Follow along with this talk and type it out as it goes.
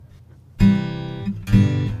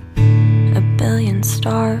billion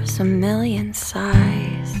stars, a million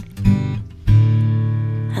sighs,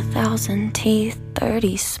 1,000 teeth,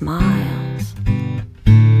 30 smiles.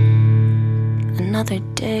 Another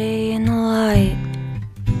day in the light.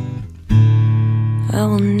 I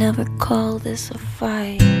will never call this a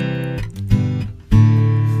fight.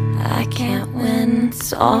 I can't win,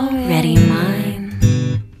 it's already mine.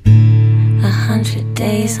 100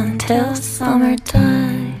 days until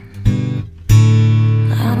summertime.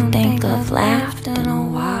 I don't think I've laughed in a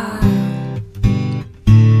while.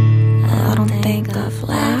 I don't think I've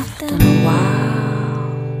laughed in a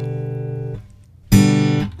while.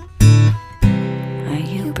 Are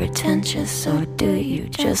you pretentious, or do you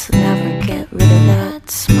just never get rid of that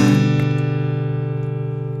smirk?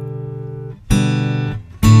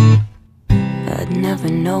 I'd never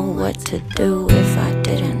know what to do if I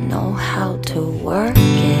didn't know how to work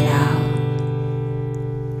it out.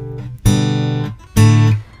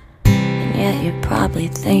 And yet you probably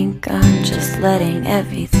think I'm just letting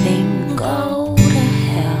everything go to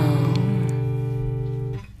hell.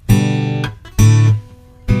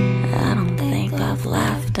 I don't think I've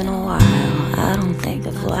laughed in a while. I don't think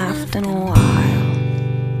I've laughed in a while.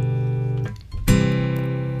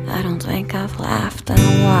 I don't think I've laughed in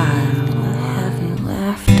a while.